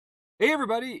Hey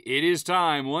everybody, it is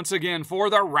time once again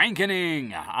for the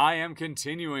Rankening. I am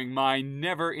continuing my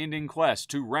never-ending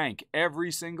quest to rank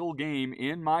every single game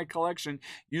in my collection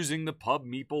using the Pub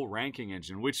Meeple ranking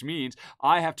engine, which means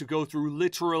I have to go through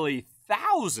literally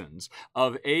thousands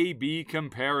of A-B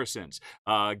comparisons.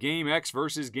 Game X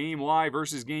versus Game Y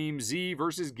versus Game Z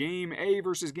versus Game A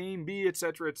versus Game B,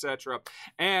 etc., etc.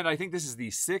 And I think this is the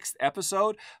 6th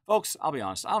episode. Folks, I'll be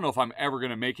honest, I don't know if I'm ever going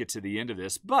to make it to the end of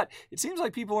this, but it seems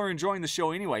like people are enjoying the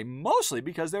show anyway, mostly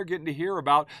because they're getting to hear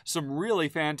about some really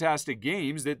fantastic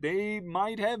games that they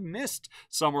might have missed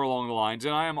somewhere along the lines.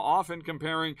 And I am often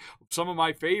comparing some of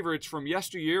my favorites from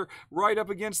yesteryear right up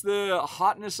against the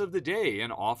hotness of the day,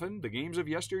 and often the games of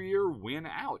yesteryear win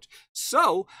out.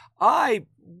 So I'm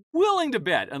willing to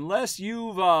bet, unless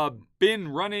you've been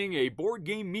running a board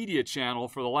game media channel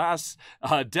for the last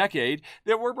decade,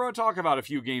 that we're going to talk about a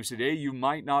few games today you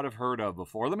might not have heard of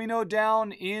before. Let me know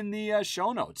down in the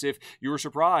show notes if you were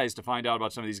surprised to find out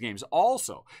about some of these games.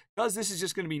 Also, because this is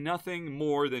just going to be nothing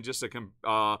more than just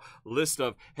a list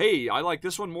of, hey, I like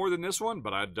this one more than this one,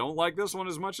 but I don't like this one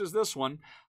as much as this one.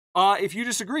 If you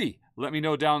disagree, let me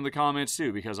know down in the comments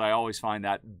too, because I always find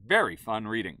that very fun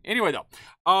reading. Anyway, though,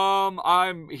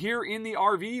 I'm here in the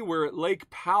RV. We're at Lake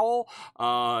Powell,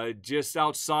 just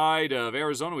outside of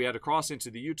Arizona. We had to cross into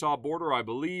the Utah border, I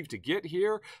believe, to get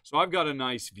here. So I've got a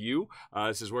nice view.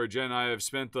 This is where Jen and I have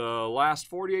spent the last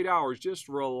 48 hours just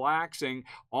relaxing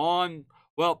on,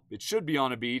 well, it should be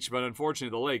on a beach, but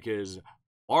unfortunately the lake is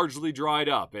largely dried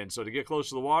up, and so to get close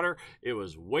to the water, it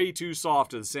was way too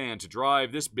soft to the sand to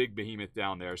drive this big behemoth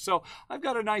down there. So I've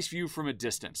got a nice view from a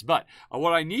distance, but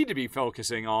what I need to be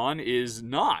focusing on is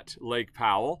not Lake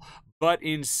Powell, but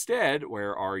instead,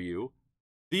 where are you?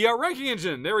 The ranking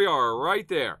engine. There we are, right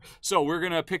there. So we're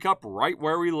going to pick up right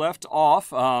where we left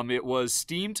off. It was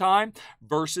Steam Time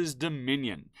versus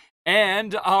Dominion.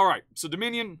 And, all right, so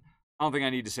Dominion, I don't think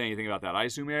I need to say anything about that. I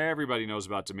assume everybody knows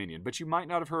about Dominion, but you might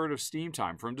not have heard of Steam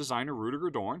Time from designer Rudiger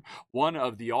Dorn, one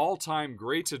of the all-time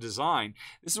greats of design.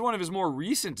 This is one of his more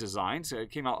recent designs.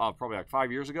 It came out probably like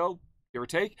 5 years ago, give or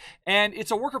take. And it's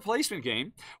a worker placement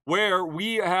game where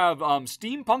we have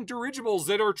steampunk dirigibles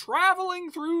that are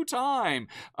traveling through time.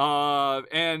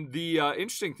 And the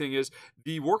interesting thing is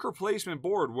the worker placement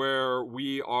board where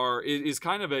we are is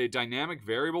kind of a dynamic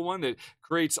variable one that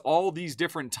creates all these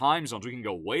different time zones. We can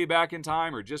go way back in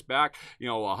time or just back,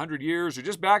 100 years or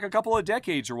just back a couple of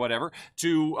decades or whatever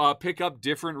to pick up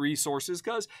different resources,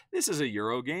 because this is a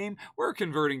Euro game. We're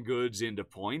converting goods into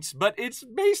points, but it's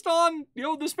based on,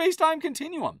 the space-time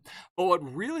continuum. But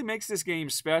what really makes this game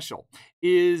special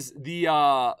is the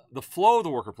flow of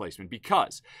the worker placement,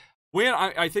 because when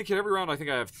I think at every round, I think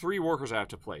I have 3 workers I have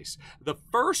to place. The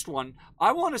first one,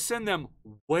 I want to send them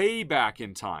way back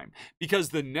in time, because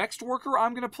the next worker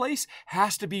I'm going to place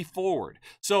has to be forward.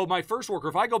 So my first worker,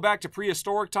 if I go back to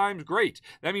prehistoric times, great.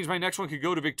 That means my next one could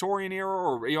go to Victorian era,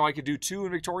 or I could do 2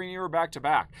 in Victorian era back to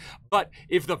back. But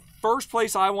if the first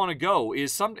place I want to go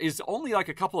is only like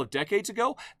a couple of decades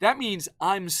ago, that means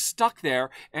I'm stuck there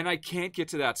and I can't get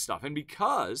to that stuff. And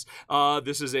because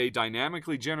this is a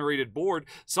dynamically generated board,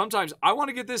 sometimes I want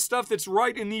to get this stuff that's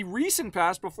right in the recent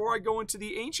past before I go into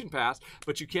the ancient past,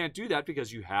 but you can't do that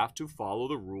because you have to follow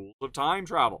the rules of time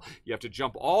travel. You have to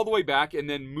jump all the way back and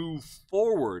then move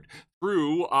forward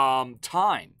through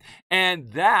time.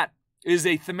 And that is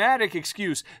a thematic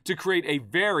excuse to create a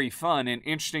very fun and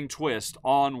interesting twist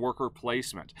on worker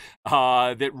placement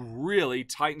that really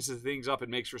tightens the things up and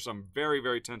makes for some very,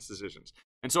 very tense decisions.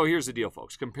 And so here's the deal,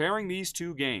 folks. Comparing these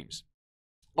two games,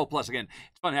 plus again,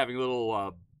 it's fun having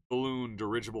little balloon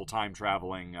dirigible time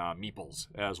traveling meeples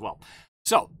as well.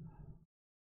 So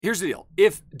here's the deal.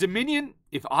 If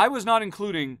I was not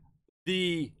including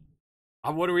the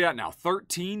what are we at now?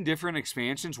 13 different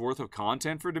expansions worth of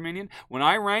content for Dominion. When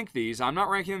I rank these, I'm not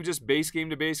ranking them just base game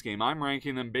to base game. I'm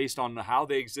ranking them based on how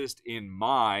they exist in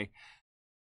my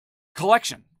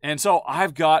collection. And so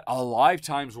I've got a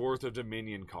lifetime's worth of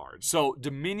Dominion cards. So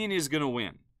Dominion is going to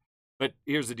win. But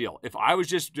here's the deal. If I was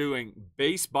just doing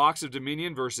base box of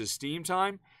Dominion versus Steam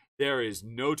Time, there is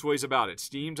no two ways about it.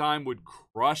 Steam Time would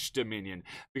crush Dominion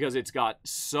because it's got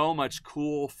so much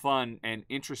cool, fun, and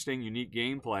interesting, unique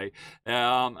gameplay.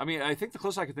 I think the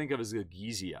closest I could think of is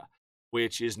Gizia,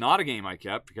 which is not a game I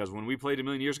kept because when we played a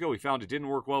million years ago, we found it didn't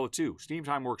work well with 2. Steam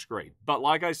Time works great. But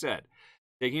like I said,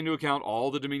 taking into account all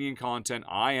the Dominion content,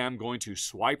 I am going to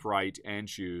swipe right and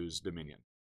choose Dominion.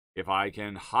 If I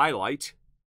can highlight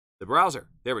the browser.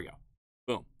 There we go.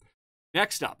 Boom.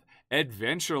 Next up,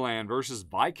 Adventureland versus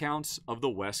Viscounts of the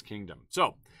West Kingdom.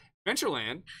 So,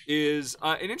 Adventureland is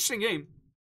an interesting game.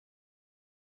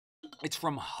 It's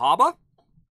from Haba.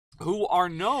 who are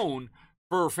known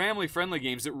for family-friendly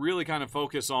games that really kind of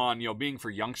focus on, being for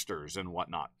youngsters and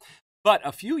whatnot. But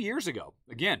a few years ago,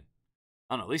 again,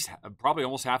 I don't know, at least probably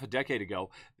almost half a decade ago,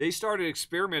 they started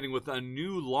experimenting with a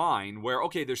new line where,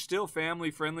 okay, they're still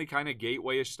family-friendly, kind of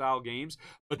gateway-ish style games,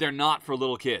 but they're not for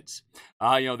little kids.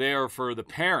 They are for the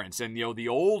parents and, the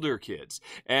older kids.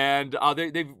 And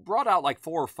they've brought out like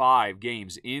 4 or 5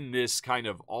 games in this kind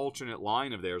of alternate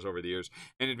line of theirs over the years,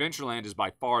 and Adventureland is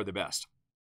by far the best.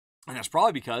 And that's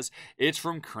probably because it's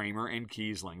from Kramer and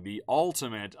Kiesling, the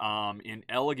ultimate in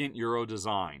elegant Euro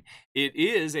design. It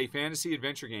is a fantasy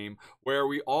adventure game where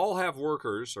we all have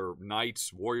workers, or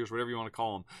knights, warriors, whatever you want to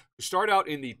call them, who start out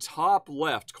in the top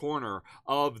left corner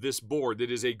of this board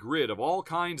that is a grid of all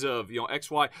kinds of,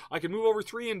 X, Y. I could move over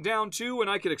 3 and down 2,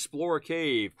 and I could explore a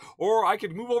cave. Or I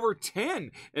could move over 10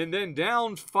 and then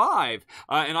down 5,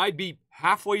 and I'd be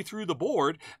halfway through the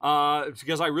board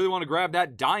because I really want to grab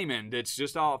that diamond that's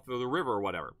just off of the river or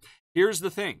whatever. Here's the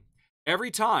thing.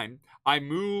 Every time I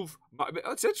move,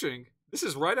 it's interesting. This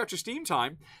is right after Steam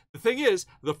time. The thing is,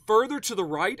 the further to the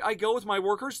right I go with my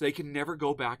workers, they can never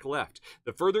go back left.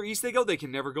 The further east they go, they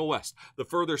can never go west. The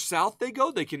further south they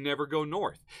go, they can never go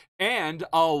north. And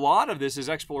a lot of this is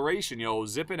exploration,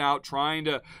 zipping out, trying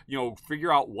to,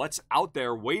 figure out what's out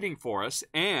there waiting for us.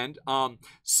 And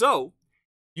so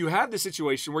you have the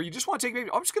situation where you just want to take, maybe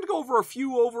I'm just going to go over a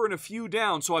few over and a few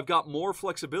down so I've got more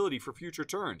flexibility for future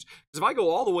turns. Because if I go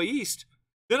all the way east,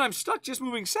 then I'm stuck just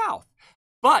moving south.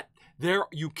 But there,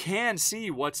 you can see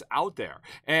what's out there.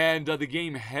 And the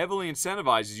game heavily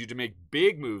incentivizes you to make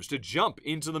big moves, to jump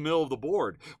into the middle of the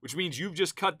board, which means you've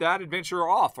just cut that adventurer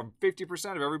off from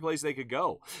 50% of every place they could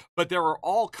go. But there are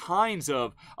all kinds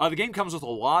of, the game comes with a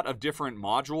lot of different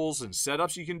modules and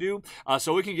setups you can do,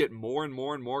 so it can get more and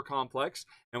more and more complex.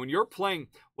 And when you're playing,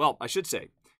 well, I should say,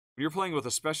 you're playing with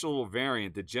a special little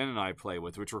variant that Jen and I play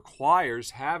with, which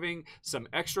requires having some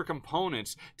extra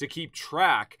components to keep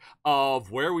track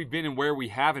of where we've been and where we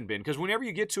haven't been. Because whenever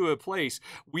you get to a place,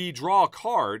 we draw a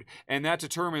card, and that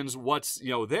determines what's,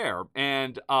 there.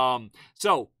 And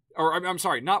or I'm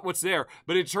sorry, not what's there,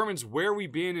 but it determines where we've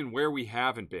been and where we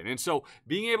haven't been. And so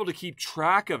being able to keep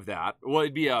track of that, well,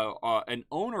 it'd be an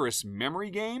onerous memory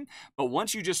game, but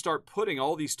once you just start putting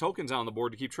all these tokens on the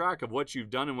board to keep track of what you've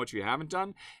done and what you haven't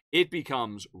done, it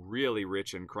becomes really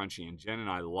rich and crunchy, and Jen and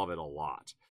I love it a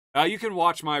lot. You can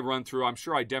watch my run through. I'm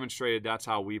sure I demonstrated that's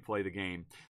how we play the game.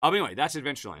 Anyway, that's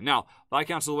Adventureland. Now,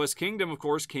 Viscounts of the West Kingdom, of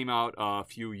course, came out a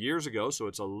few years ago, so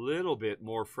it's a little bit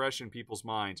more fresh in people's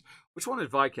minds. Which one is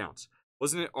Viscounts?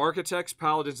 Wasn't it Architects,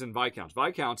 Paladins, and Viscounts?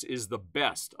 Viscounts is the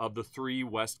best of the 3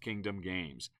 West Kingdom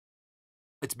games.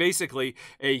 It's basically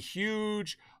a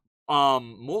huge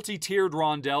multi-tiered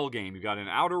rondel game. You've got an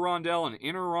outer rondel, an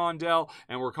inner rondel,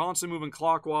 and we're constantly moving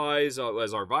clockwise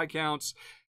as our Viscounts.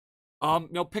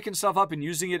 Picking stuff up and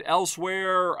using it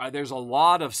elsewhere. There's a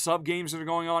lot of sub-games that are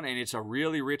going on, and it's a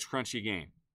really rich, crunchy game.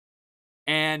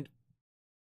 And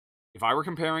if I were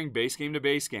comparing base game to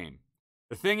base game,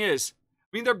 the thing is,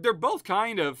 they're both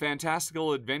kind of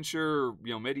fantastical adventure,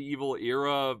 medieval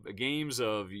era games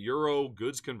of Euro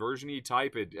goods conversion-y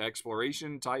type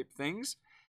exploration type things.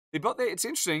 It's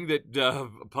interesting that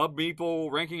Pub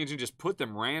Meeple Ranking Engine just put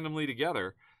them randomly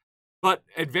together. But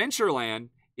Adventureland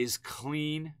is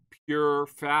clean, pure,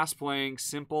 fast-playing,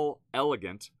 simple,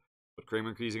 elegant, what Kramer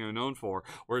and Kiesling are known for,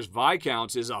 whereas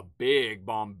Viscounts is a big,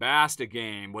 bombastic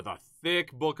game with a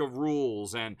thick book of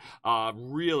rules and a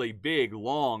really big,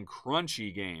 long,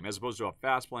 crunchy game, as opposed to a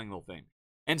fast-playing little thing.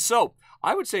 And so,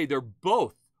 I would say they're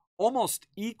both almost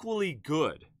equally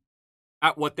good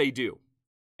at what they do.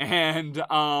 And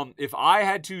if I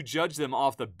had to judge them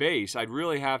off the base, I'd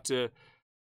really have to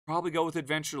probably go with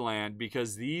Adventureland,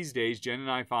 because these days Jen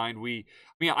and I find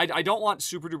I don't want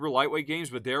super duper lightweight games,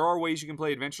 but there are ways you can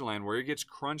play Adventureland where it gets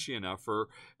crunchy enough for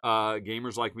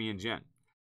gamers like me and Jen.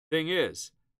 Thing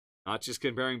is, not just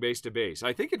comparing base to base.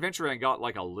 I think Adventureland got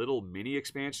like a little mini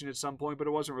expansion at some point, but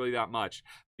it wasn't really that much.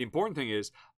 The important thing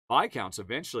is Viscounts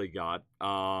eventually got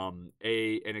an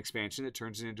expansion that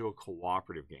turns it into a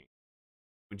cooperative game.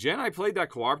 When Jen and I played that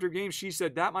cooperative game, she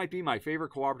said that might be my favorite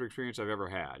cooperative experience I've ever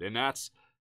had, and that's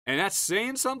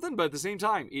saying something, but at the same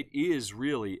time, it is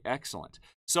really excellent.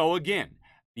 So again,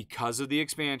 because of the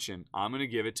expansion, I'm going to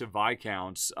give it to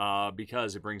Viscounts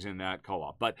because it brings in that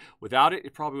co-op. But without it,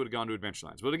 it probably would have gone to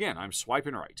Adventurelands. But again, I'm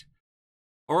swiping right.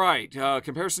 All right,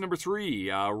 comparison number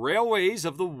 3, Railways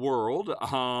of the World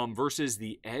versus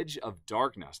The Edge of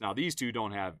Darkness. Now, these two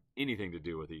don't have anything to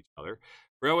do with each other.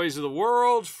 Railways of the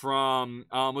World from,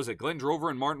 was it Glenn Drover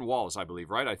and Martin Wallace, I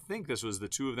believe, right? I think this was the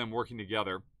two of them working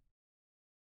together.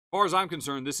 As far as I'm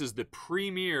concerned, this is the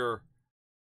premier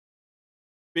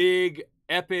big,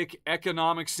 epic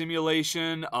economic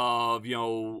simulation of,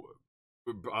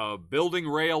 building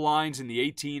rail lines in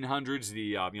the 1800s,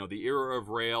 the era of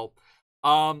rail.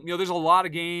 There's a lot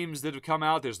of games that have come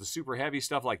out. There's the super heavy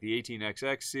stuff like the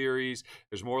 18XX series.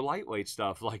 There's more lightweight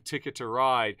stuff like Ticket to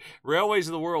Ride. Railways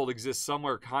of the World exists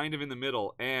somewhere kind of in the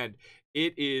middle, and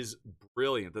it is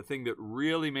brilliant. The thing that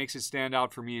really makes it stand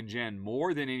out for me and Jen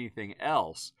more than anything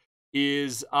else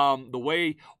is the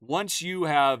way once you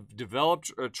have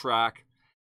developed a track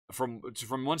from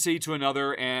one city to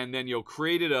another, and then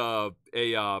created a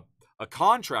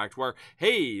contract where,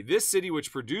 hey, this city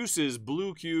which produces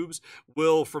blue cubes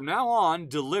will from now on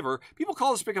deliver. People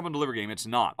call this pick up and deliver game. It's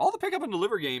not. All the pick up and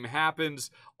deliver game happens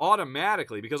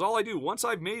automatically, because all I do once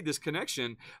I've made this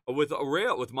connection with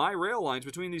my rail lines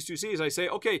between these two cities, I say,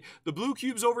 okay, the blue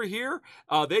cubes over here,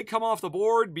 they come off the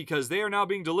board because they are now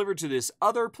being delivered to this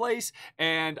other place,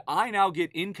 and I now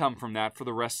get income from that for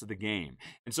the rest of the game.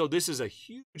 And so this is a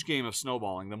huge game of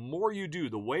snowballing. The more you do,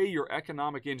 the way your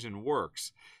economic engine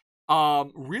works,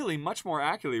 really much more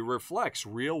accurately reflects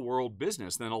real-world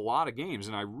business than a lot of games,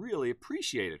 and I really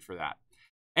appreciate it for that.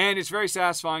 And it's very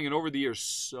satisfying, and over the years,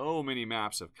 so many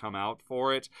maps have come out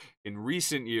for it. In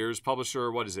recent years,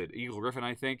 publisher, Eagle Griffin,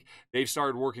 I think, they've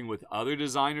started working with other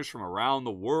designers from around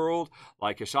the world,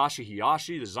 like Hisashi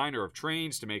Hiyashi, designer of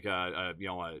trains, to make a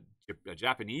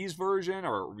Japanese version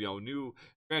or new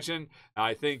expansion.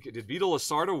 I think, did Vito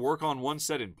Lasardo work on one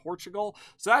set in Portugal?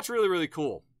 So that's really, really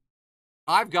cool.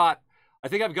 I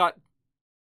think I've got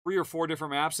 3 or 4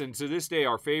 different maps, and to this day,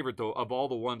 our favorite, though, of all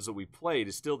the ones that we played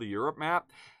is still the Europe map.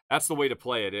 That's the way to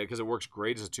play it, because it works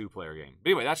great as a 2-player game. But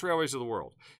anyway, that's Railways of the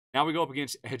World. Now we go up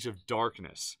against Edge of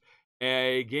Darkness,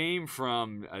 a game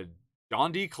from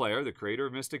John D. Clare, the creator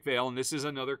of Mystic Vale, and this is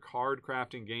another card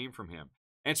crafting game from him.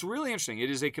 And it's really interesting.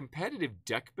 It is a competitive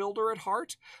deck builder at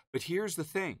heart, but here's the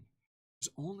thing.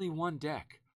 There's only one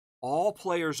deck. All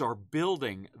players are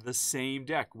building the same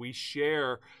deck. We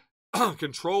share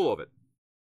control of it.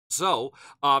 So,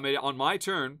 on my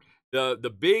turn,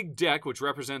 the big deck, which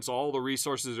represents all the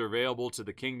resources that are available to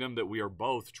the kingdom that we are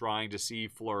both trying to see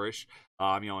flourish,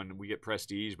 and we get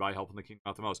prestige by helping the kingdom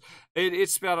out the most.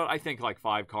 It's about, I think, like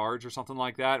 5 cards or something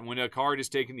like that. And when a card is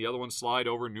taken, the other ones slide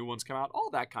over, new ones come out, all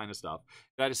that kind of stuff.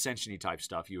 That Ascension-y type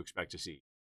stuff you expect to see.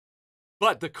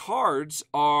 But the cards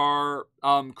are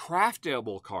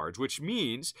craftable cards, which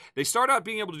means they start out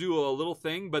being able to do a little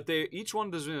thing, but each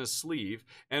one is in a sleeve,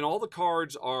 and all the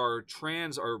cards are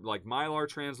like Mylar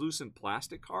translucent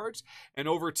plastic cards. And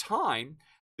over time,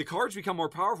 the cards become more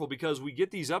powerful because we get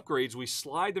these upgrades, we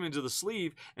slide them into the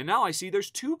sleeve, and now I see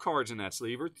there's 2 cards in that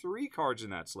sleeve or 3 cards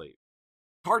in that sleeve.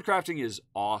 Card crafting is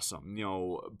awesome.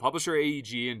 Publisher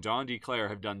AEG and John D. Clare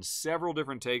have done several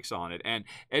different takes on it, and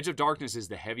Edge of Darkness is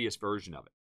the heaviest version of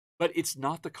it. But it's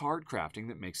not the card crafting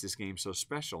that makes this game so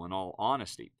special, in all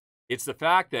honesty. It's the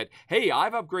fact that, hey,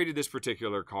 I've upgraded this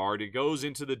particular card. It goes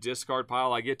into the discard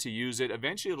pile. I get to use it.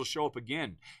 Eventually, it'll show up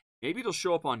again. Maybe it'll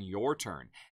show up on your turn,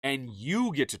 and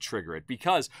you get to trigger it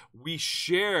because we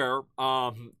share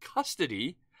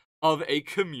custody of a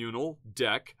communal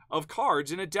deck of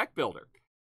cards in a deck builder.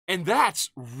 And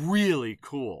that's really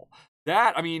cool.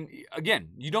 Again,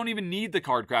 you don't even need the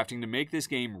card crafting to make this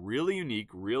game really unique,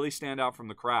 really stand out from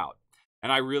the crowd.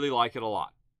 And I really like it a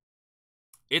lot.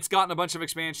 It's gotten a bunch of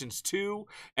expansions too,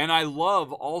 and I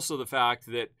love also the fact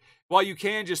that while you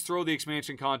can just throw the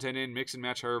expansion content in, mix and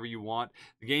match however you want,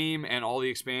 the game and all the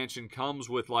expansion comes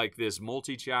with like this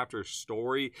multi-chapter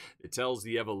story that tells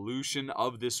the evolution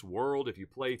of this world if you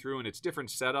play through, and it's different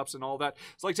setups and all that.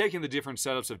 It's like taking the different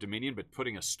setups of Dominion but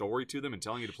putting a story to them and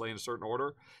telling you to play in a certain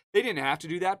order. They didn't have to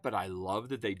do that, but I love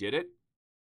that they did it.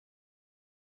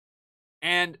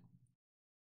 And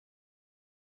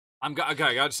I got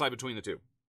to decide between the two.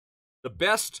 The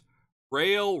best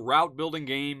rail route building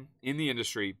game in the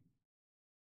industry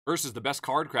versus the best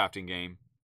card crafting game,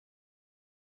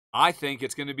 I think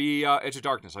it's going to be Edge of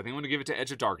Darkness. I think I'm going to give it to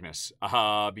Edge of Darkness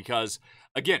because,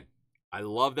 again, I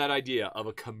love that idea of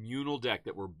a communal deck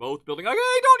that we're both building. Like,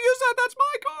 hey, don't use that. That's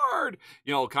my card.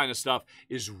 Kind of stuff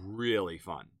is really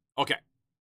fun. Okay,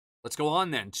 let's go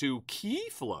on then to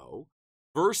Keyflow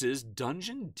versus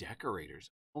Dungeon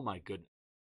Decorators. Oh, my goodness.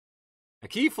 Now,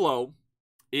 Keyflow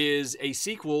is a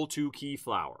sequel to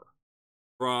Keyflower,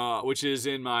 which is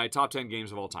in my top 10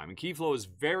 games of all time. And Keyflow is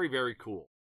very, very cool.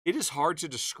 It is hard to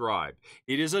describe.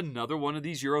 It is another one of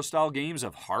these Euro-style games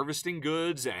of harvesting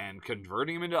goods and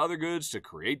converting them into other goods to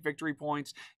create victory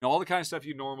points, all the kind of stuff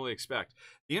you normally expect.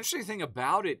 The interesting thing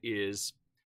about it is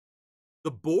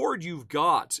the board you've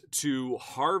got to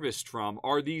harvest from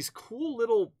are these cool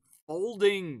little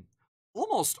folding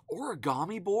almost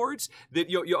origami boards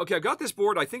that okay, I've got this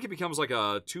board. I think it becomes like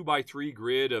a 2x3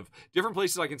 grid of different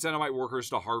places I can send out my workers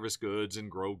to harvest goods and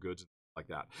grow goods and like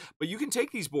that. But you can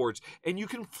take these boards and you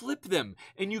can flip them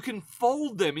and you can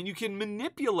fold them and you can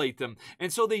manipulate them,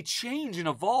 and so they change and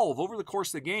evolve over the course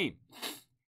of the game.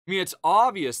 I mean, it's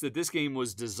obvious that this game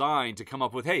was designed to come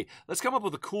up with, hey, let's come up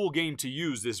with a cool game to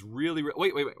use this really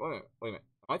wait a minute. Am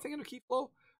I thinking of Keyflow?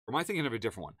 Or am I thinking of a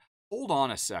different one? Hold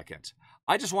on a second.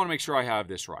 I just want to make sure I have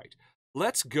this right.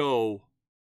 Let's go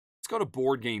to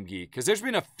Board Game Geek, because there's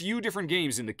been a few different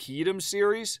games in the Keydom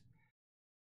series,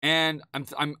 and I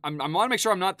want to make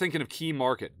sure I'm not thinking of Key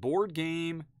Market. Board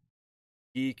Game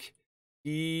Geek,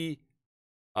 Keyflow.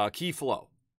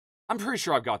 I'm pretty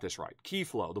sure I've got this right.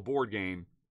 Keyflow, the board game.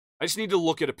 I just need to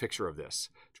look at a picture of this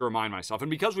to remind myself. And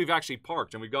because we've actually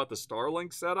parked and we've got the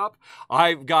Starlink set up,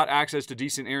 I've got access to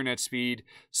decent internet speed.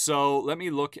 So let me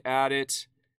look at it.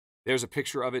 There's a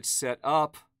picture of it set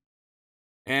up.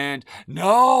 And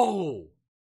no!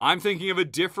 I'm thinking of a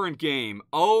different game.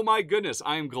 Oh my goodness,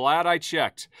 I am glad I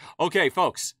checked. Okay,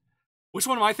 folks, which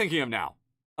one am I thinking of now?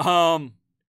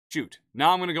 Shoot.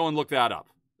 Now I'm going to go and look that up.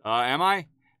 Am I?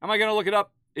 Am I going to look it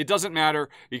up? It doesn't matter,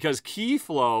 because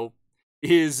Keyflow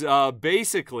is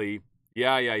basically,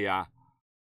 yeah.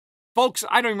 Folks,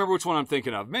 I don't remember which one I'm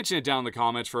thinking of. Mention it down in the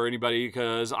comments for anybody,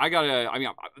 because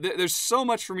there's so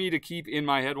much for me to keep in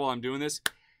my head while I'm doing this.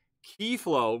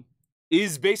 Keyflow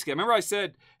is basically, remember I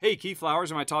said, hey,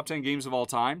 Keyflowers are my top 10 games of all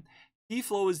time?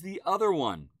 Keyflow is the other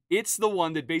one. It's the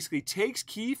one that basically takes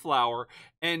Keyflower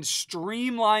and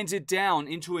streamlines it down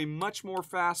into a much more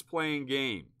fast-playing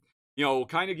game. You know,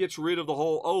 kind of gets rid of the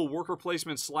whole, worker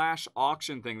placement /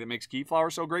 auction thing that makes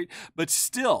Keyflower so great, but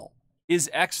still is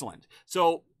excellent.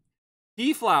 So,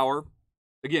 Keyflower,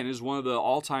 again, is one of the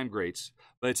all-time greats,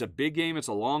 but it's a big game, it's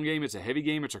a long game, it's a heavy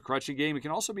game, it's a crutchy game. It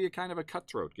can also be a kind of a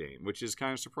cutthroat game, which is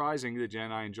kind of surprising that Jen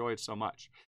and I enjoy it so much.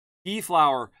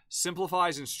 Keyflower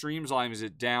simplifies and streamlines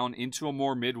it down into a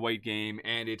more mid-weight game,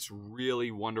 and it's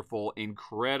really wonderful,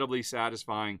 incredibly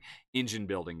satisfying engine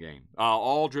building game,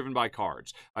 all driven by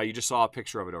cards. You just saw a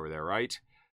picture of it over there, right?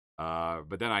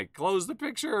 But then I closed the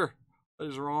picture. What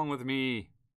is wrong with me?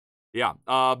 Yeah,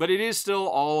 but it is still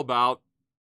all about,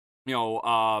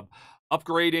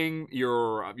 upgrading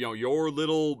your, your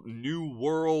little new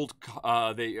world,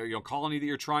 colony that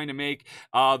you're trying to make.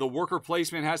 The worker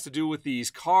placement has to do with these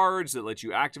cards that let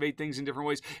you activate things in different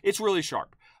ways. It's really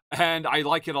sharp, and I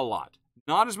like it a lot.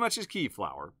 Not as much as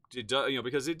Keyflower,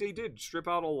 because they did strip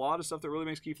out a lot of stuff that really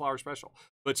makes Keyflower special,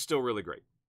 but still really great.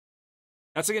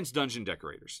 That's against Dungeon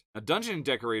Decorators. Now, Dungeon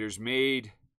Decorators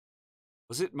made,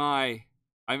 I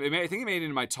think it made it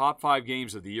into my top 5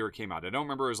 games of the year it came out. I don't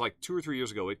remember, it was like 2 or 3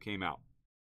 years ago it came out.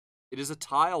 It is a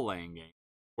tile-laying game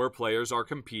where players are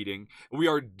competing. We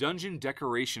are dungeon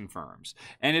decoration firms.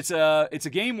 And it's a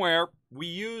game where we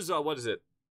use,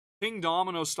 King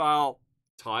Domino style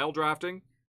tile drafting.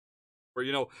 Where,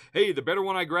 hey, the better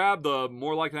one I grab, the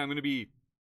more likely I'm going to be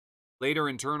later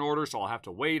in turn order, so I'll have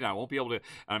to wait. I won't be able to,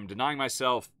 I'm denying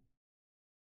myself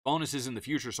bonuses in the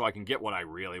future so I can get what I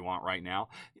really want right now.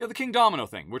 The King Domino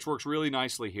thing, which works really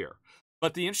nicely here.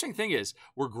 But the interesting thing is,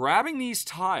 we're grabbing these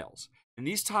tiles, and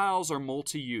these tiles are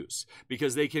multi-use,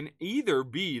 because they can either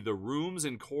be the rooms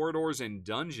and corridors and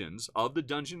dungeons of the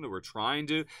dungeon that we're trying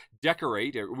to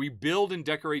decorate. We build and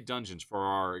decorate dungeons for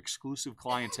our exclusive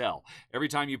clientele. Every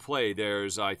time you play,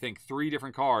 there's, I think, 3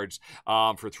 different cards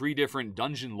for 3 different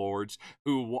dungeon lords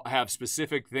who have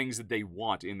specific things that they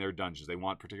want in their dungeons. They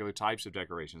want particular types of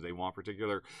decorations. They want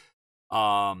particular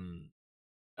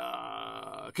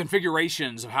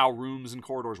configurations of how rooms and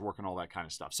corridors work and all that kind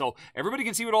of stuff. So everybody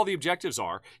can see what all the objectives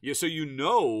are. So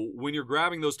when you're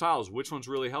grabbing those tiles, which ones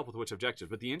really help with which objectives.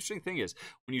 But the interesting thing is,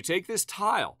 when you take this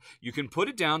tile, you can put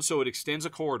it down so it extends a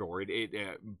corridor.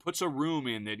 It puts a room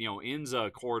in that, ends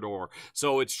a corridor.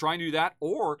 So it's trying to do that.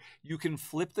 Or you can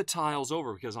flip the tiles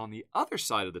over, because on the other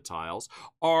side of the tiles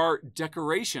are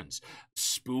decorations,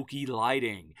 spooky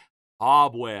lighting,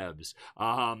 cobwebs,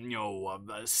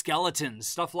 skeletons,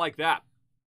 stuff like that.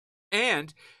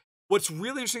 And what's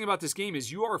really interesting about this game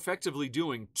is you are effectively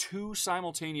doing 2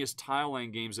 simultaneous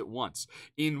tile-laying games at once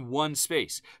in one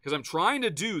space. Because I'm trying to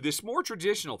do this more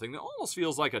traditional thing that almost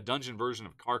feels like a dungeon version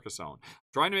of Carcassonne.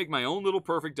 I'm trying to make my own little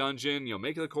perfect dungeon,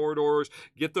 make the corridors,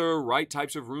 get the right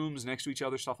types of rooms next to each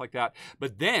other, stuff like that.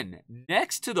 But then,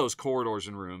 next to those corridors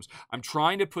and rooms, I'm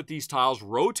trying to put these tiles,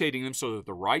 rotating them so that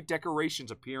the right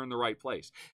decorations appear in the right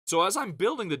place. So as I'm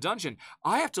building the dungeon,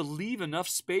 I have to leave enough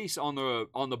space on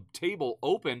the table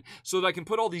open so that I can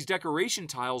put all these decoration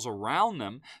tiles around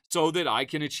them so that I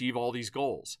can achieve all these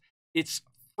goals. It's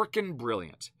freaking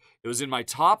brilliant. It was in my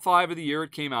top 5 of the year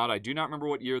it came out. I do not remember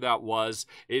what year that was.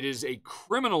 It is a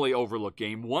criminally overlooked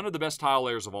game, one of the best tile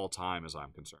layers of all time as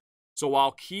I'm concerned. So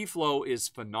while Keyflow is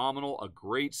phenomenal, a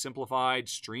great simplified,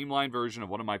 streamlined version of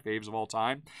one of my faves of all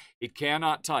time, it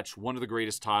cannot touch one of the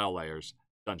greatest tile layers,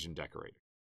 Dungeon Decorator.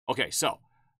 Okay, so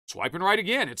swiping right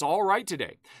again. It's all right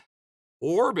today.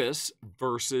 Orbis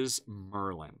versus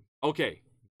Merlin. Okay,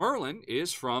 Merlin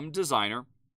is from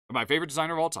my favorite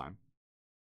designer of all time,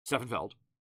 Stefan Feld,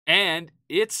 and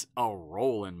it's a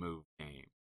roll and move game.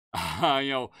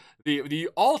 The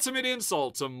ultimate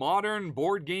insult to modern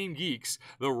board game geeks,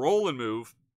 the roll and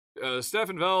move.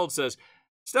 Stefan Feld says,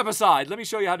 "Step aside, let me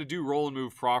show you how to do roll and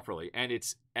move properly," and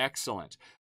it's excellent.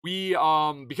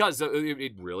 Because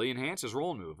it really enhances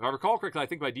roll and move. If I recall correctly, I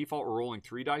think by default we're rolling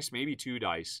 3 dice, maybe 2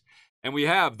 dice. And we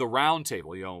have the round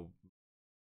table,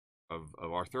 of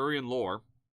Arthurian lore.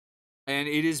 And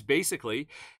it is basically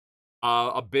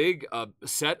a big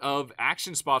set of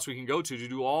action spots we can go to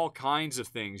do all kinds of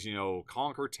things,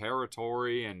 conquer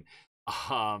territory and,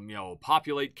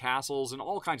 populate castles and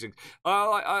all kinds of things.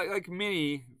 Like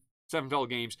mini Stefan Feld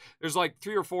games, there's like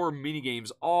 3 or 4 mini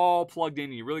games all plugged in,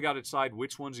 and you really got to decide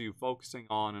which ones are you focusing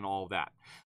on and all of that.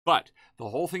 But the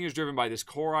whole thing is driven by this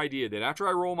core idea that after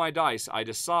I roll my dice, I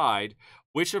decide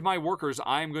which of my workers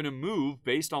I'm going to move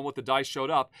based on what the dice showed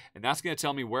up, and that's going to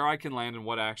tell me where I can land and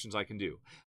what actions I can do.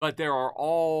 But there are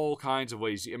all kinds of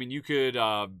ways. I mean, you could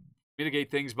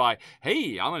mitigate things by,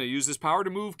 hey, I'm going to use this power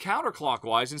to move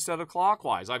counterclockwise instead of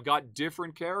clockwise. I've got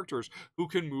different characters who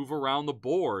can move around the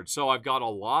board, so I've got a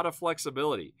lot of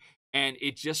flexibility, and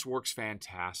it just works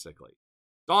fantastically.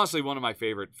 It's honestly one of my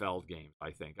favorite Feld games,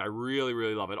 I think. I really,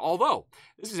 really love it. Although,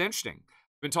 this is interesting.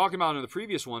 I've been talking about in the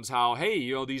previous ones how, hey,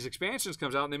 these expansions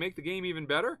comes out and they make the game even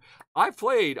better. I've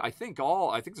played, I think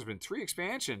there's been 3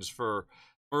 expansions for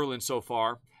Merlin so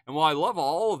far. And while I love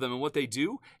all of them and what they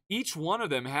do, each one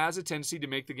of them has a tendency to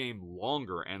make the game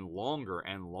longer and longer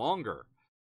and longer.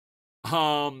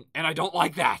 And I don't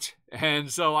like that.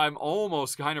 And so I'm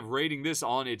almost kind of rating this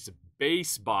on its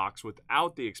base box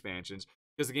without the expansions,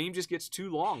 because the game just gets too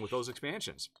long with those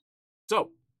expansions. So,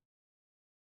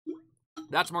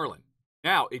 that's Merlin.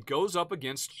 Now, it goes up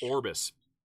against Orbis,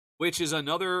 which is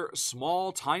another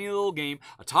small, tiny little game,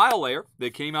 a tile layer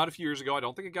that came out a few years ago. I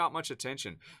don't think it got much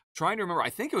attention. Trying to remember, I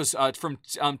think it was from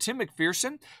Tim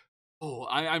McPherson.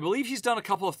 I believe he's done a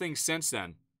couple of things since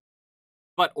then.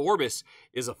 But Orbis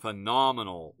is a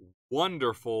phenomenal,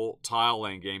 wonderful tile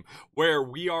laying game where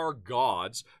we are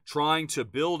gods trying to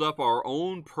build up our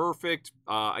own perfect,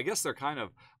 I guess they're kind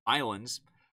of islands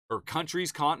or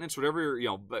countries, continents, whatever,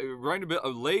 trying to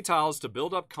lay tiles to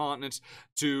build up continents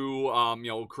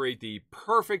to, create the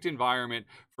perfect environment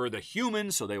for the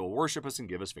humans so they will worship us and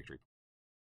give us victory.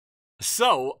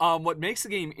 So, what makes the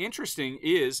game interesting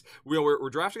is we're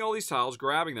drafting all these tiles,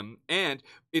 grabbing them, and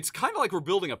it's kind of like we're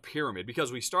building a pyramid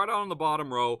because we start out on the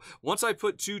bottom row. Once I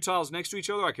put 2 tiles next to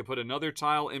each other, I can put another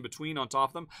tile in between on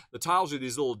top of them. The tiles are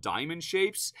these little diamond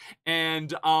shapes,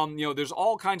 and there's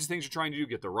all kinds of things you're trying to do.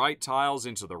 Get the right tiles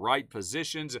into the right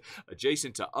positions,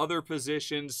 adjacent to other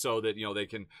positions, so that they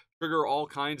can trigger all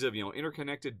kinds of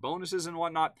interconnected bonuses and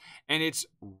whatnot. And it's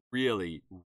really,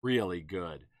 really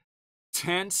good.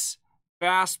 Tense.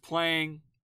 Fast playing,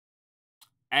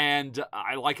 and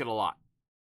I like it a lot.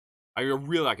 I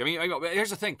really like it. I mean, here's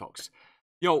the thing, folks.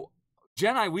 Jen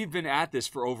and I, we've been at this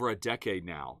for over a decade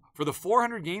now. For the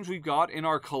 400 games we've got in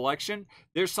our collection,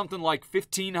 there's something like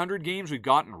 1,500 games we've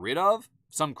gotten rid of.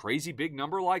 Some crazy big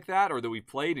number like that, or that we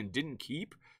played and didn't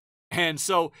keep. And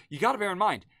so you got to bear in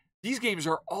mind, these games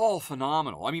are all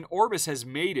phenomenal. I mean, Orbis has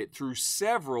made it through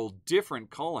several different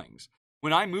cullings.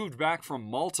 When I moved back from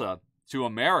Malta to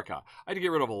America, I had to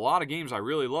get rid of a lot of games I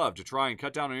really loved to try and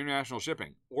cut down on international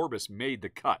shipping. Orbis made the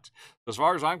cut. As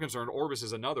far as I'm concerned, Orbis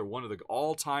is another one of the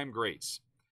all-time greats.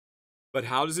 But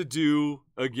how does it do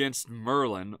against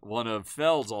Merlin, one of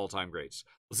Feld's all-time greats?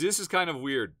 Well, see, this is kind of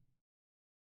weird.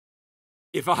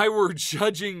 If I were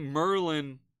judging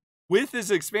Merlin with his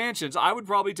expansions, I would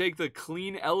probably take the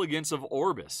clean elegance of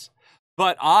Orbis.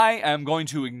 But I am going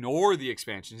to ignore the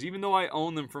expansions, even though I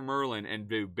own them for Merlin, and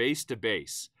do base to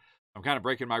base. I'm kind of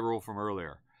breaking my rule from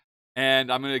earlier.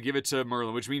 And I'm going to give it to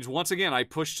Merlin, which means, once again, I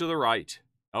push to the right.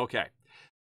 Okay.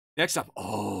 Next up.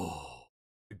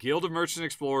 The Guild of Merchant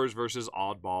Explorers versus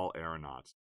Oddball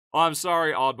Aeronauts. Oh, I'm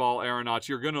sorry, Oddball Aeronauts.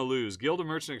 You're going to lose. Guild of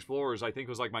Merchant Explorers, I think,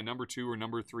 was like my number 2 or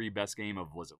number 3 best game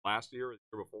of, was it last year or the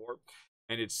year before?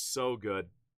 And it's so good.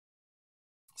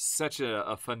 Such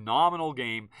a phenomenal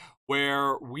game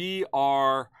where we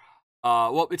are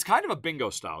Well, it's kind of a bingo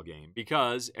style game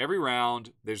because every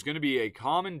round there's going to be a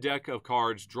common deck of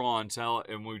cards drawn,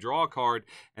 and we draw a card,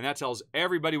 and that tells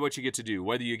everybody what you get to do,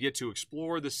 whether you get to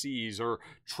explore the seas or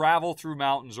travel through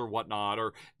mountains or whatnot,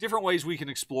 or different ways we can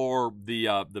explore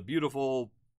the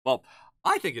beautiful. Well,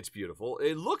 I think it's beautiful.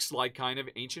 It looks like kind of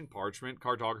ancient parchment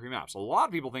cartography maps. A lot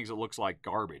of people think it looks like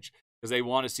garbage because they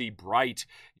want to see bright,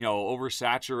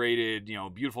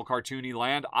 oversaturated, beautiful cartoony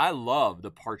land. I love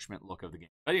the parchment look of the game.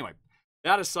 But anyway,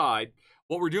 that aside,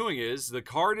 what we're doing is the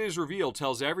card is revealed,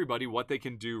 tells everybody what they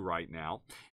can do right now.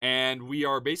 And we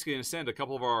are basically going to send a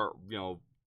couple of our,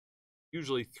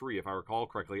 usually 3, if I recall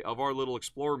correctly, of our little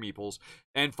explorer meeples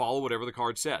and follow whatever the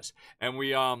card says. And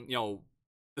we, the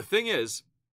thing is,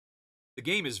 the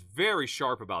game is very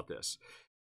sharp about this.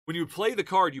 When you play the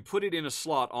card, you put it in a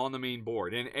slot on the main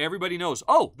board, and everybody knows,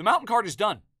 oh, the mountain card is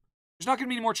done. There's not going to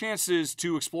be any more chances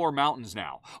to explore mountains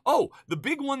now. Oh, the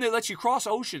big one that lets you cross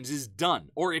oceans is done,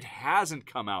 or it hasn't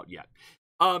come out yet.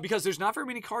 Because there's not very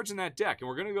many cards in that deck. And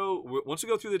we're going to go, once we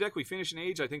go through the deck, we finish an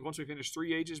age. I think once we finish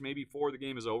 3 ages, maybe 4, the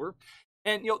game is over.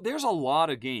 And, there's a lot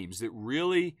of games that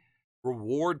really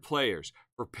reward players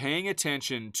for paying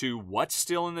attention to what's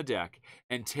still in the deck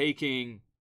and taking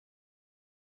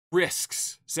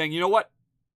risks. Saying, you know what?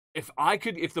 If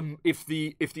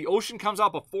the ocean comes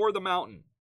out before the mountain,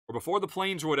 or before the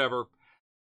plains or whatever,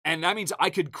 and that means I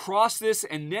could cross this,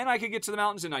 and then I could get to the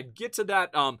mountains, and I'd get to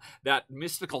that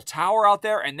mystical tower out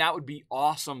there, and that would be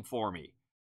awesome for me.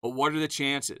 But what are the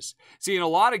chances? See, in a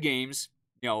lot of games,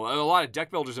 a lot of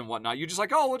deck builders and whatnot, you're just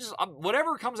like, oh,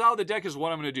 whatever comes out of the deck is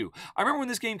what I'm going to do. I remember when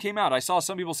this game came out, I saw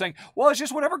some people saying, well, it's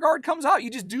just whatever card comes out.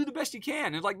 You just do the best you can.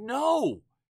 And it's like, no.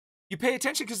 You pay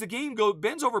attention because the game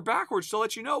bends over backwards to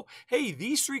let you know, hey,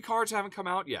 these 3 cards haven't come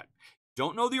out yet.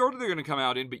 Don't know the order they're going to come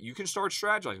out in, but you can start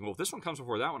strategizing. Well, if this one comes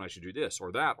before that one, I should do this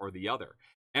or that or the other.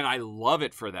 And I love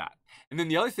it for that. And then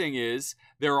the other thing is,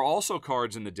 there are also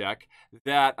cards in the deck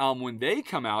that when they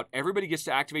come out, everybody gets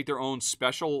to activate their own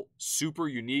special, super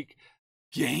unique,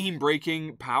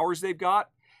 game-breaking powers they've got.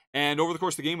 And over the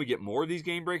course of the game, we get more of these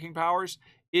game-breaking powers.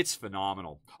 It's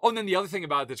phenomenal. Oh, and then the other thing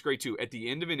about it that's great too, at the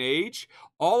end of an age,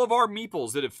 all of our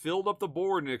meeples that have filled up the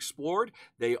board and explored,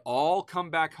 they all come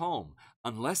back home,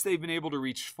 unless they've been able to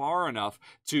reach far enough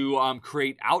to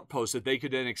create outposts that they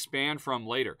could then expand from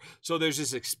later. So there's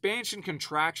this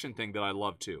expansion-contraction thing that I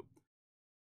love too.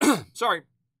 Sorry,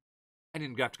 I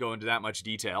didn't have to go into that much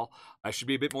detail. I should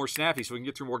be a bit more snappy so we can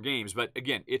get through more games. But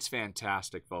again, it's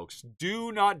fantastic, folks.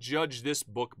 Do not judge this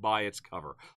book by its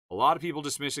cover. A lot of people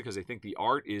dismiss it because they think the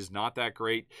art is not that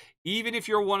great. Even if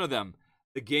you're one of them,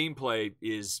 the gameplay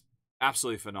is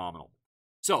absolutely phenomenal.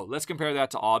 So let's compare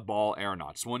that to Oddball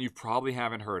Aeronauts, one you probably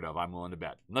haven't heard of, I'm willing to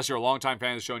bet. Unless you're a longtime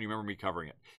fan of the show and you remember me covering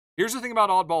it. Here's the thing about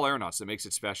Oddball Aeronauts that makes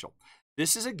it special.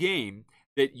 This is a game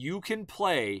that you can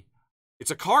play.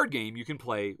 It's a card game you can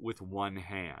play with one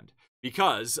hand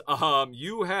because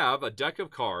you have a deck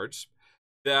of cards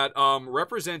that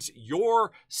represents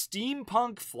your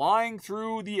steampunk flying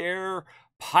through the air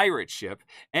pirate ship,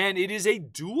 and it is a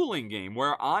dueling game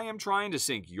where I am trying to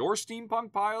sink your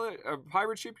steampunk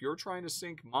pirate ship, you're trying to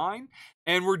sink mine,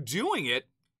 and we're doing it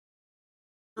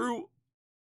through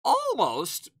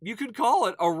almost, you could call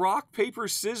it a rock, paper,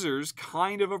 scissors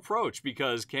kind of approach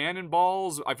because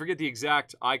cannonballs, I forget the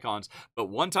exact icons, but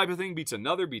one type of thing beats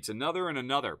another, and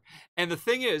another. And the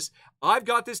thing is, I've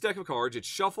got this deck of cards, it's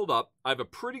shuffled up, I have a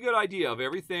pretty good idea of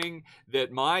everything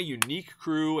that my unique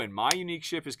crew and my unique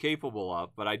ship is capable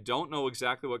of, but I don't know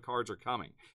exactly what cards are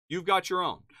coming. You've got your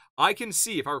own. I can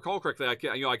see, if I recall correctly,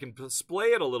 I can display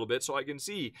it a little bit so I can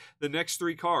see the next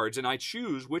 3 cards, and I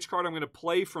choose which card I'm going to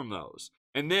play from those.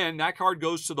 And then that card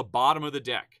goes to the bottom of the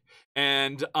deck.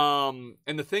 And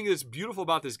the thing that's beautiful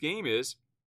about this game is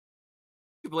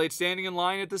you can play it standing in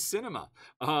line at the cinema,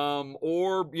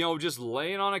 or just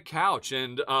laying on a couch.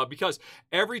 And because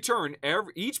every turn,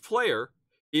 each player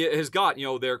has got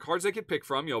their cards they can pick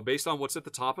from, based on what's at the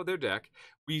top of their deck.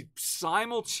 We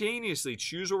simultaneously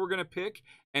choose what we're going to pick,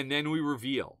 and then we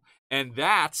reveal. And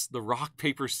that's the rock,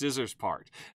 paper, scissors part.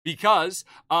 Because,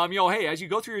 hey, as you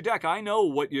go through your deck, I know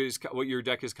what your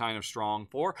deck is kind of strong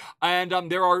for. And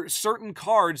there are certain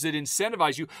cards that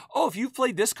incentivize you. Oh, if you've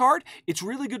played this card, it's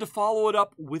really good to follow it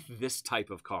up with this type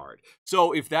of card.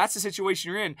 So if that's the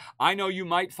situation you're in, I know you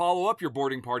might follow up your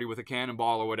boarding party with a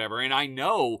cannonball or whatever. And I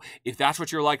know if that's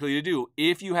what you're likely to do,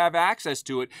 if you have access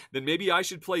to it, then maybe I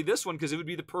should play this one because it would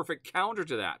be the perfect counter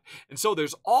to that. And so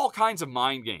there's all kinds of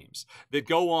mind games that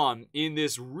go on in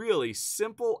this really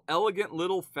simple, elegant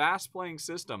little fast-playing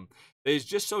system that is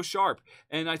just so sharp.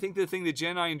 And I think the thing that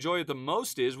Jen and I enjoy it the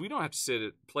most is we don't have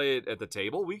to play it at the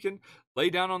table. We can lay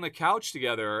down on the couch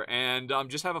together and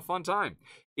just have a fun time.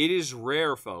 It is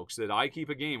rare, folks, that I keep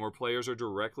a game where players are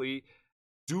directly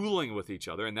dueling with each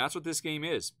other, and that's what this game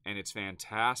is, and it's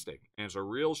fantastic. And it's a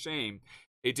real shame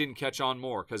it didn't catch on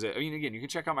more, because, I mean, again, you can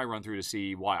check out my run-through to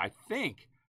see why. I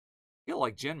feel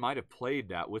like Jen might have played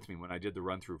that with me when I did the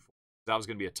run-through. That was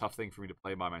going to be a tough thing for me to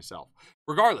play by myself.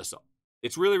 Regardless, though,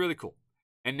 it's really, really cool.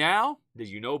 And now that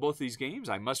you know both these games,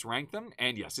 I must rank them.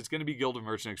 And yes, it's going to be Guild of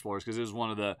Merchant Explorers because it was one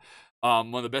of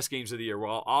the best games of the year.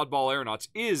 While Oddball Aeronauts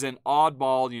is an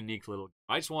oddball, unique little game.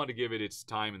 I just wanted to give it its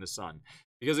time in the sun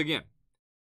because, again,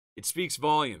 it speaks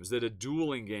volumes that a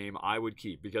dueling game I would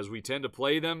keep because we tend to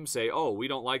play them, say, oh, we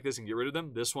don't like this and get rid of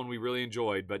them. This one we really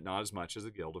enjoyed, but not as much as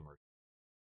the Guild of Merchant.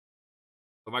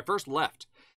 So my first left.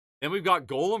 Then we've got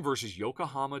Golem versus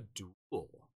Yokohama Duel.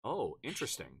 Oh,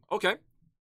 interesting. Okay.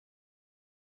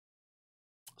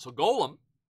 So Golem,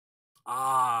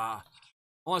 I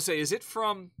want to say, is it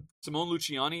from Simone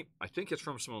Luciani? I think it's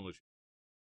from Simone Luciani.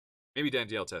 Maybe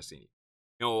Daniele Testini.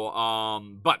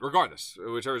 But regardless,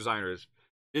 whichever designer it is,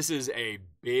 this is a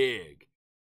big,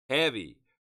 heavy,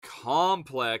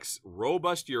 complex,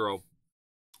 robust Euro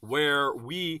where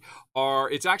we are,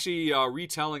 it's actually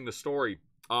retelling the story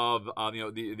of,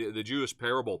 the Jewish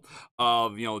parable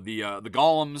of, the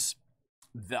golems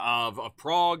of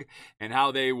Prague and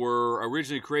how they were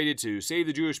originally created to save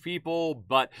the Jewish people,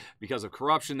 but because of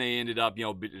corruption, they ended up,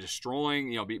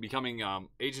 destroying, becoming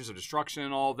agents of destruction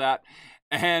and all of that.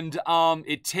 And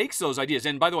it takes those ideas.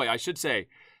 And by the way, I should say,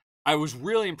 I was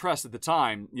really impressed at the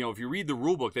time. If you read the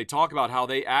rule book, they talk about how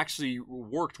they actually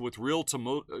worked with real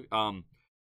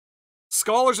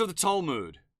scholars of the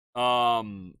Talmud.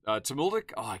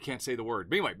 Talmudic, I can't say the word,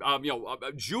 but anyway,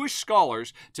 Jewish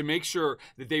scholars to make sure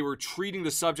that they were treating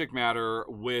the subject matter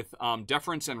with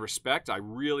deference and respect. I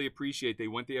really appreciate they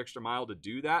went the extra mile to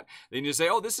do that. They didn't just say,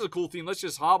 oh, this is a cool theme, let's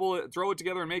just hobble it, throw it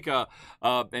together and make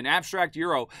an abstract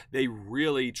Euro. They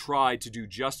really tried to do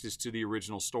justice to the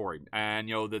original story, and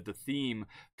that the theme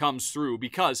comes through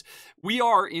because we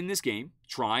are in this game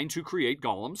trying to create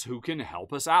golems who can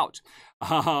help us out.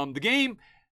 The game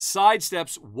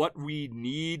sidesteps what we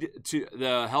need to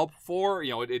the help for.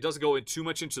 It doesn't go in too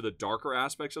much into the darker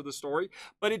aspects of the story,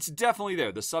 but it's definitely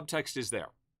there. The subtext is there.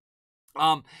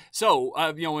 And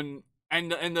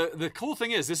the cool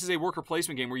thing is, this is a worker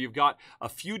placement game where you've got a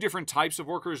few different types of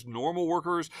workers, normal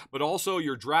workers, but also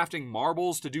you're drafting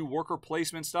marbles to do worker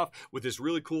placement stuff with this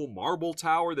really cool marble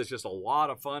tower that's just a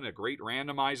lot of fun, a great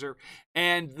randomizer.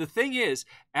 And the thing is,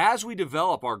 as we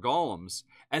develop our golems,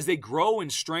 as they grow in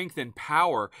strength and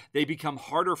power, they become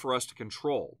harder for us to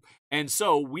control. And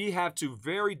so we have to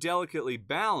very delicately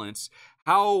balance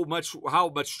how much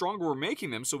stronger we're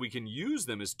making them so we can use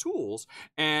them as tools,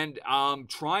 and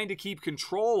trying to keep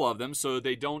control of them so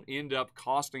they don't end up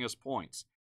costing us points.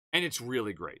 And it's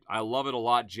really great. I love it a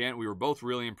lot. Jen, we were both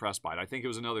really impressed by it. I think it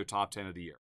was another top 10 of the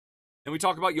year. Then we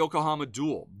talk about Yokohama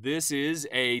Duel. This is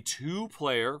a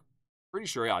two-player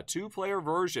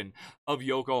version of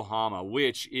Yokohama,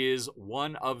 which is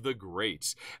one of the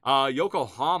greats.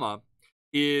 Yokohama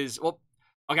is,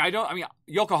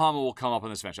 Yokohama will come up on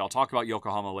this eventually. I'll talk about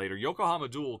Yokohama later. Yokohama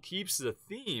Duel keeps the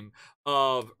theme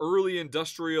of early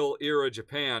industrial era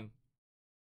Japan,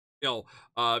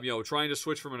 trying to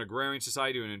switch from an agrarian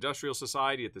society to an industrial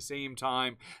society at the same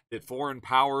time that foreign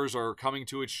powers are coming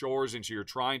to its shores, and so you're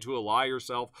trying to ally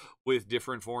yourself with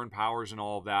different foreign powers and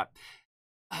all of that.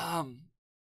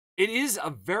 It is a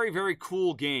very, very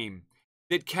cool game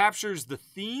that captures the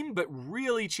theme but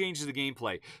really changes the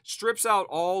gameplay. Strips out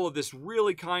all of this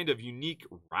really kind of unique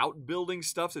route building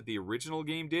stuff that the original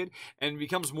game did, and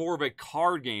becomes more of a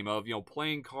card game of,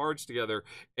 playing cards together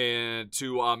and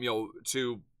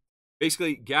to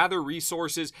basically gather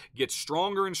resources, get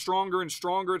stronger and stronger and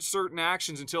stronger at certain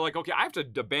actions until, like, okay, I have to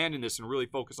abandon this and really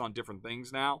focus on different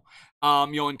things now.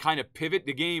 And kind of pivot.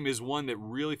 The game is one that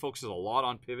really focuses a lot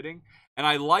on pivoting, and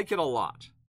I like it a lot.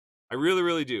 I really,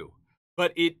 really do.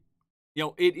 But it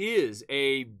is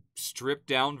a stripped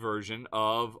down version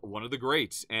of one of the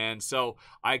greats. And so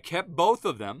I kept both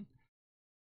of them,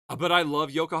 but I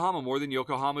love Yokohama more than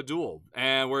Yokohama Duel.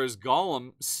 And whereas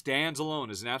Golem stands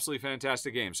alone as an absolutely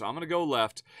fantastic game. So I'm going to go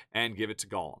left and give it to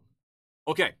Golem.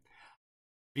 Okay.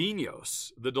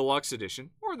 Binos, the deluxe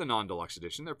edition, or the non-deluxe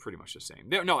edition, they're pretty much the same.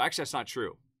 No, actually, that's not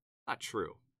true. Not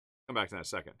true. Come back to that in a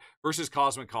second. Versus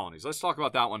Cosmic Colonies. Let's talk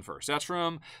about that one first. That's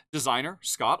from designer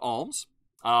Scott Alms.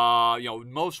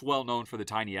 Most well known for the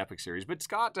Tiny Epic series, but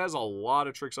Scott has a lot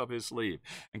of tricks up his sleeve.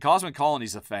 And Cosmic Colony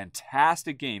is a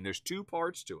fantastic game. There's 2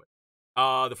 parts to it.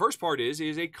 The first part is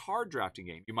a card drafting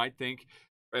game. You might think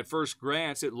at first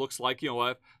glance it looks like,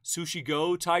 a Sushi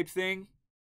Go type thing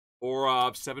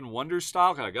or 7 Wonders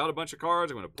style. I got a bunch of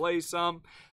cards. I'm going to play some.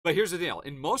 But here's the deal.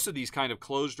 In most of these kind of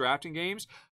closed drafting games,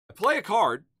 I play a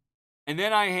card, and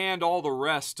then I hand all the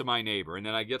rest to my neighbor, and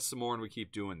then I get some more, and we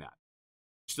keep doing that.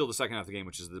 Still the second half of the game,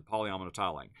 which is the polyomino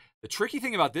tiling. The tricky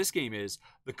thing about this game is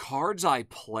the cards I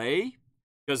play,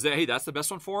 because, hey, that's the best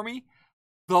one for me,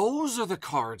 those are the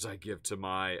cards I give to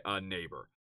my neighbor,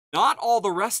 not all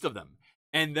the rest of them.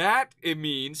 And that, it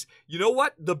means, you know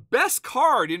what? The best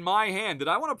card in my hand that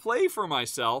I want to play for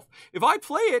myself, if I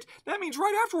play it, that means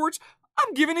right afterwards,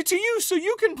 I'm giving it to you so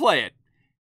you can play it.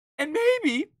 And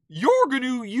maybe you're going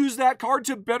to use that card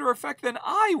to better effect than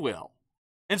I will.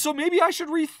 And so maybe I should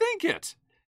rethink it.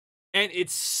 And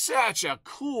it's such a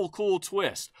cool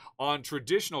twist on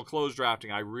traditional closed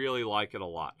drafting. I really like it a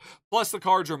lot. Plus, the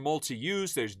cards are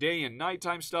multi-use. There's day and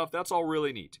nighttime stuff. That's all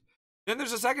really neat. Then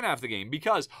there's the second half of the game,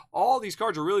 because all these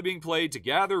cards are really being played to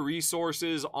gather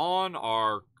resources on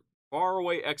our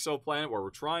faraway exoplanet where we're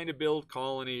trying to build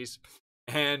colonies.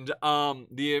 And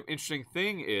the interesting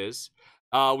thing is,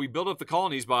 we build up the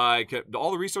colonies by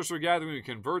all the resources we're gathering. We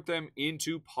convert them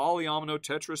into polyomino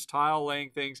Tetris tile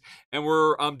laying things, and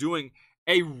we're doing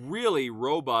a really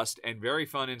robust and very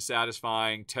fun and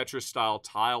satisfying Tetris style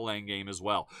tile laying game as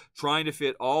well, trying to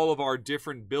fit all of our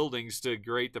different buildings to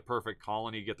create the perfect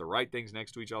colony, get the right things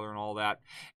next to each other and all that.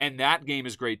 And that game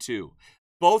is great too.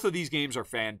 Both of these games are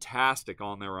fantastic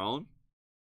on their own,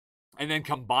 and then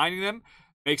combining them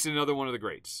makes it another one of the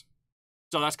greats.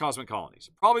 So that's Cosmic Colonies.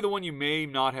 Probably the one you may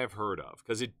not have heard of,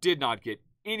 because it did not get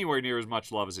anywhere near as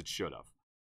much love as it should have.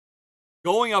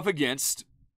 Going up against,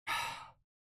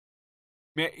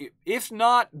 if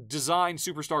not design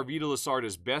superstar Vito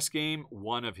Lasarda's best game,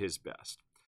 one of his best.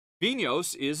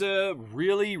 Vinhos is a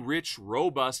really rich,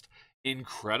 robust,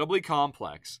 incredibly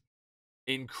complex,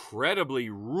 incredibly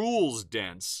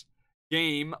rules-dense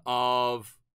game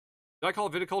of, did I call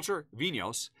it viticulture?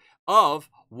 Vinhos. Of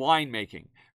winemaking,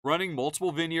 running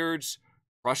multiple vineyards,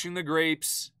 crushing the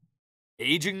grapes,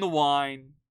 aging the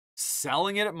wine,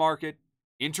 selling it at market,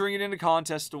 entering it into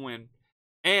contests to win,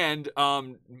 and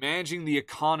managing the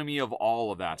economy of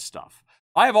all of that stuff.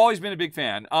 I have always been a big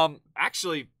fan.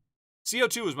 Actually,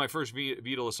 CO2 was my first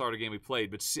Vito Lasarda game we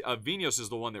played, but Vinhos is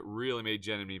the one that really made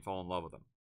Jen and me fall in love with him.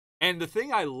 And the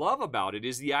thing I love about it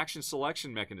is the action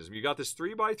selection mechanism. You got this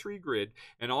 3x3 grid,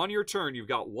 and on your turn, you've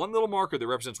got one little marker that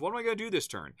represents, what am I going to do this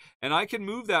turn? And I can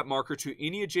move that marker to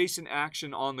any adjacent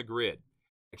action on the grid.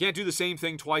 I can't do the same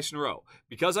thing twice in a row.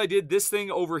 Because I did this thing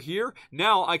over here,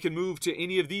 now I can move to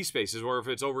any of these spaces, or if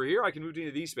it's over here, I can move to any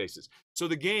of these spaces. So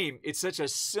the game, it's such a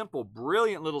simple,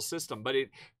 brilliant little system, but it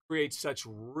creates such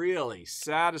really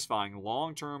satisfying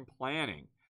long-term planning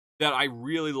that I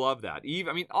really love that.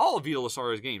 All of Vito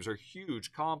Lasarda's games are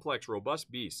huge, complex, robust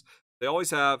beasts. They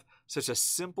always have such a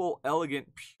simple, elegant,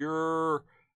 pure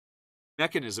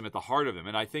mechanism at the heart of them,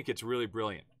 and I think it's really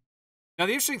brilliant. Now,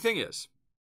 the interesting thing is,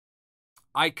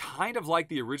 I kind of like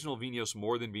the original Vinhos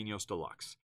more than Vinhos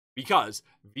Deluxe, because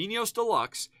Vinhos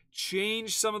Deluxe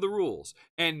changed some of the rules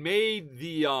and made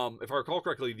the, if I recall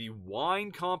correctly, the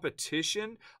wine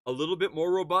competition a little bit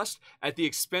more robust at the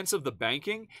expense of the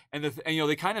banking. And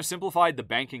they kind of simplified the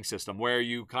banking system where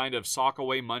you kind of sock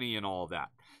away money and all of that,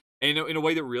 and in a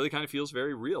way that really kind of feels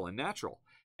very real and natural.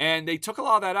 And they took a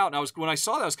lot of that out. And when I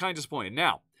saw that, I was kind of disappointed.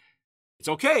 Now, it's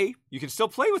okay. You can still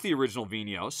play with the original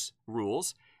Vinhos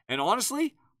rules. And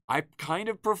honestly, I kind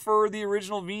of prefer the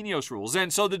original Vinhos rules.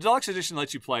 And so the Deluxe Edition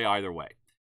lets you play either way.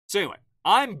 So anyway,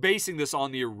 I'm basing this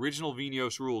on the original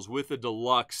Vinhos rules with the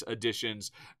Deluxe Edition's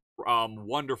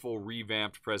wonderful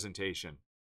revamped presentation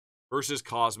versus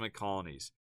Cosmic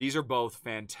Colonies. These are both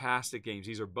fantastic games.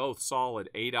 These are both solid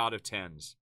 8 out of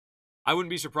 10s. I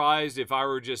wouldn't be surprised if I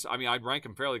were just, I'd rank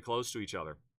them fairly close to each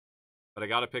other. But I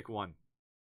got to pick one.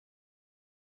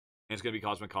 And it's going to be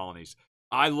Cosmic Colonies.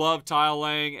 I love tile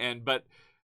laying, but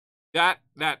that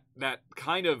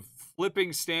kind of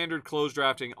flipping standard closed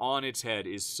drafting on its head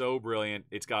is so brilliant.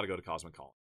 It's got to go to Cosmic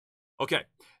Colony. Okay,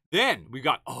 then we've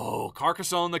got,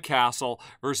 Carcassonne the Castle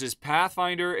versus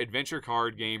Pathfinder Adventure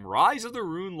Card Game Rise of the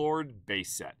Rune Lord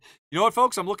base set. You know what,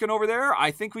 folks? I'm looking over there.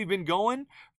 I think we've been going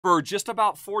for just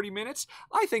about 40 minutes.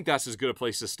 I think that's as good a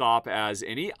place to stop as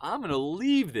any. I'm going to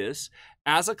leave this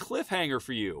as a cliffhanger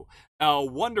for you. A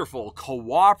wonderful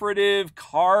cooperative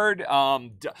card,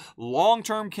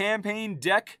 long-term campaign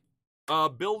deck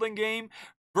building game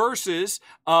versus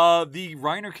the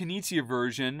Reiner Knizia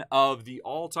version of the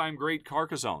all-time great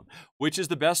Carcassonne. Which is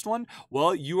the best one?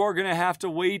 Well, you are going to have to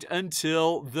wait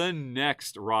until the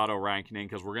next Rahdo Rankening,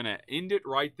 because we're going to end it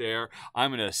right there.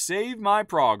 I'm going to save my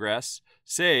progress.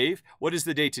 Save. What is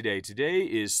the date today? Today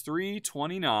is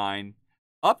 3/29.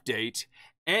 Update.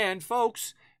 And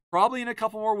folks, probably in a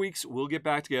couple more weeks, we'll get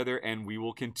back together and we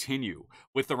will continue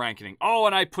with the Rankening. Oh,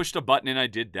 and I pushed a button and I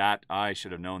did that. I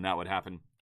should have known that would happen.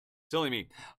 Silly me.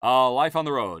 Life on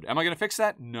the road. Am I going to fix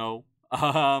that? No.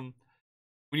 When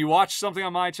you watch something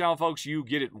on my channel, folks, you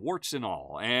get it warts and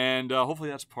all. And hopefully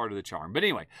that's part of the charm. But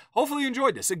anyway, hopefully you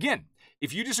enjoyed this. Again,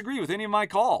 if you disagree with any of my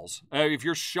calls, if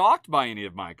you're shocked by any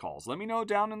of my calls, let me know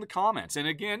down in the comments. And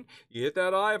again, you hit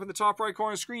that eye up in the top right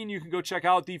corner of the screen, you can go check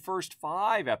out the first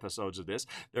 5 episodes of this.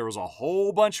 There was a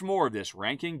whole bunch more of this,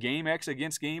 ranking Game X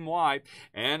against Game Y.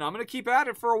 And I'm going to keep at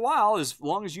it for a while, as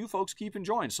long as you folks keep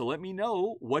enjoying. So let me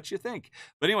know what you think.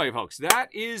 But anyway, folks, that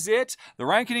is it. The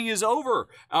Rankening is over.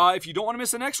 If you don't want to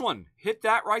miss the next one, hit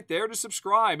that right there to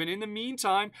subscribe. And in the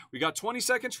meantime, we got 20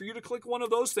 seconds for you to click one of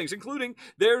those things, including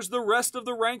there's the rest of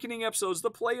the Rankening episodes,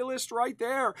 the playlist right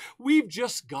there. We've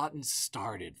just gotten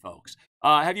started, folks.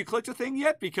 Have you clicked a thing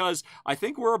yet? Because I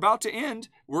think we're about to end.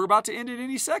 We're about to end it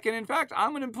any second. In fact,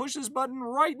 I'm going to push this button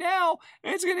right now,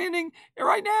 and it's going to end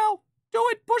right now. Do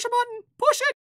it. Push a button. Push it.